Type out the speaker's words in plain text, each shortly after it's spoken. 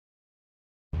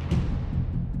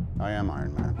I am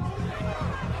Iron Man.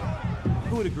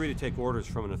 Who would agree to take orders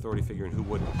from an authority figure and who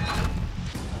wouldn't?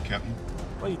 Captain?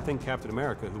 Well, you'd think Captain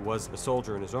America, who was a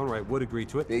soldier in his own right, would agree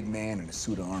to it. Big man in a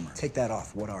suit of armor. Take that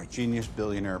off. What are you? Genius,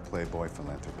 billionaire, playboy,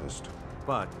 philanthropist.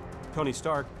 But Tony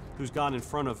Stark, who's gone in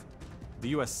front of the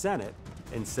U.S. Senate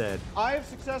and said, I have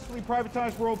successfully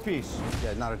privatized world peace.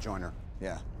 Yeah, not a joiner.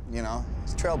 Yeah, you know,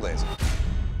 he's a trailblazer.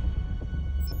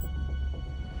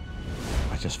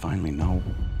 I just finally know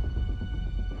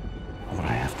what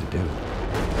I have to do.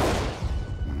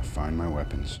 I'm gonna find my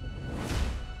weapons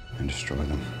and destroy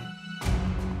them.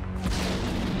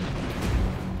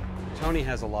 Tony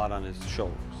has a lot on his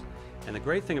shoulders. And the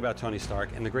great thing about Tony Stark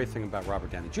and the great thing about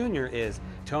Robert Downey Jr. is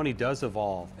Tony does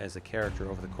evolve as a character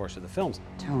over the course of the films.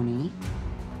 Tony,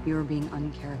 you're being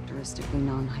uncharacteristically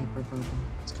non-hyperverbal.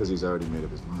 It's because he's already made up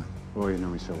his mind. Oh, you know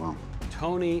me so well.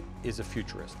 Tony is a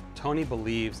futurist. Tony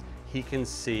believes he can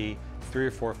see 3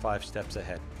 or 4 or 5 steps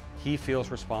ahead. He feels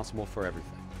responsible for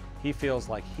everything. He feels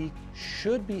like he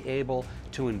should be able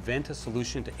to invent a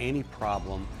solution to any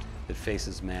problem that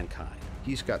faces mankind.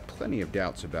 He's got plenty of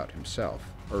doubts about himself,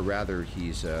 or rather,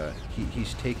 he's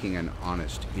taking an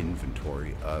honest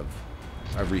inventory of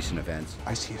recent events.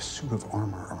 I see a suit of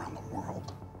armor around the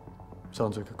world.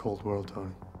 Sounds like a cold world, Tony.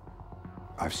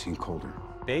 I've seen colder.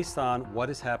 Based on what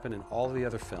has happened in all the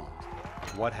other films,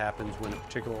 what happens when a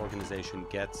particular organization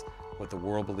gets what the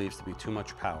world believes to be too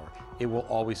much power, it will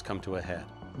always come to a head.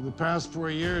 For the past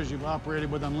 4 years, you've operated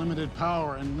with unlimited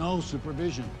power and no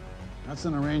supervision. That's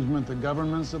an arrangement the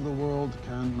governments of the world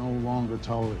can no longer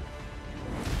tolerate.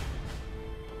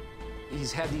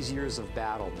 He's had these years of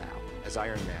battle now as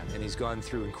Iron Man, and he's gone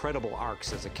through incredible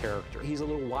arcs as a character. He's a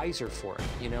little wiser for it,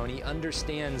 you know, and he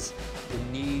understands the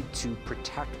need to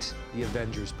protect the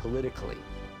Avengers politically.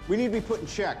 We need to be put in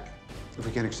check. If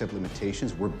we can't accept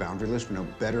limitations, we're boundaryless, we're no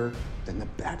better than the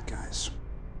bad guys.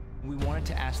 We wanted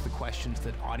to ask the questions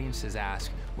that audiences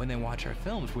ask when they watch our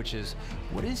films, which is,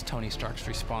 what is Tony Stark's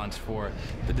response for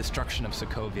the destruction of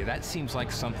Sokovia? That seems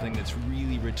like something that's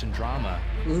really rich in drama.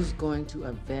 Who's going to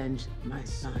avenge my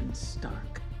son,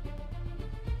 Stark?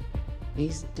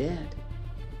 He's dead,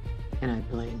 and I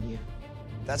blame you.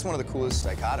 That's one of the coolest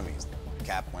dichotomies.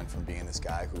 Cap went from being this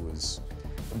guy who was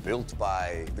built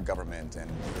by the government, and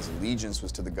his allegiance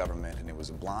was to the government, and it was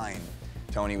blind.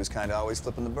 Tony was kind of always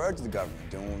flipping the bird to the government,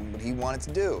 doing what he wanted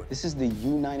to do. This is the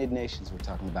United Nations we're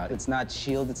talking about. It's not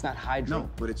SHIELD, it's not Hydra. No,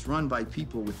 but it's run by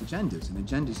people with agendas, and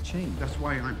agendas change. That's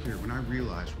why I'm here. When I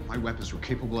realized what my weapons were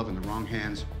capable of in the wrong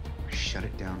hands, I shut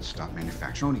it down and stopped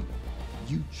manufacturing. Tony,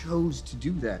 you chose to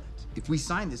do that. If we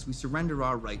sign this, we surrender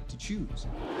our right to choose.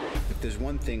 If there's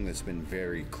one thing that's been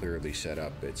very clearly set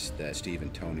up, it's that Steve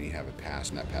and Tony have a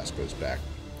past, and that past goes back,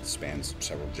 spans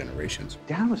several generations.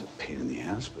 Dad was a pain in the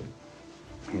ass, but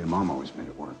he and Mom always made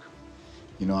it work.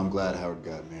 You know, I'm glad Howard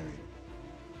got married.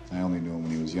 I only knew him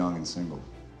when he was young and single.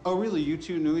 Oh, really? You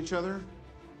two knew each other?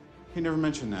 He never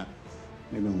mentioned that.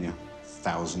 Maybe only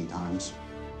 1,000 times.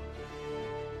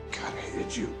 God, I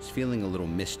hated you. He's feeling a little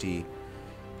misty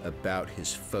about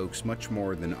his folks, much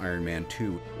more than Iron Man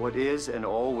 2. What is and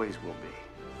always will be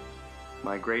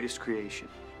my greatest creation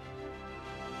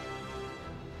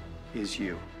is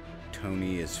you.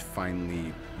 Tony is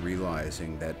finally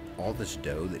realizing that all this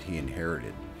dough that he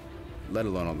inherited, let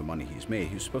alone all the money he's made,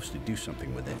 he was supposed to do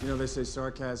something with it. You know, they say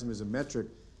sarcasm is a metric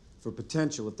for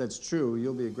potential. If that's true,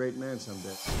 you'll be a great man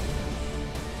someday.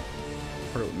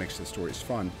 Part of what makes the stories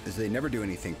fun is they never do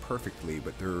anything perfectly,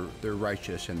 but they're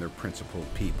righteous and they're principled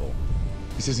people.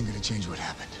 This isn't going to change what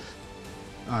happened.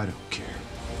 I don't care.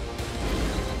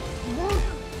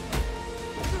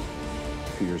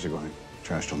 A few years ago, I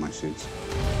trashed all my suits.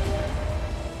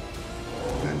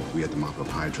 Then we had to mop up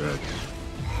Hydra,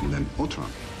 and then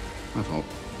Ultron. My fault.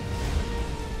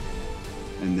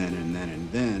 And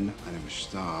then, I never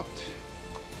stopped.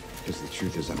 Because the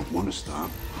truth is, I don't want to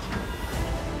stop.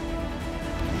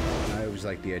 I always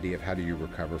like the idea of how do you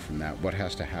recover from that? What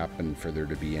has to happen for there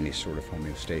to be any sort of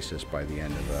homeostasis by the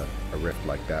end of a rift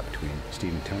like that between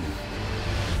Steve and Tony?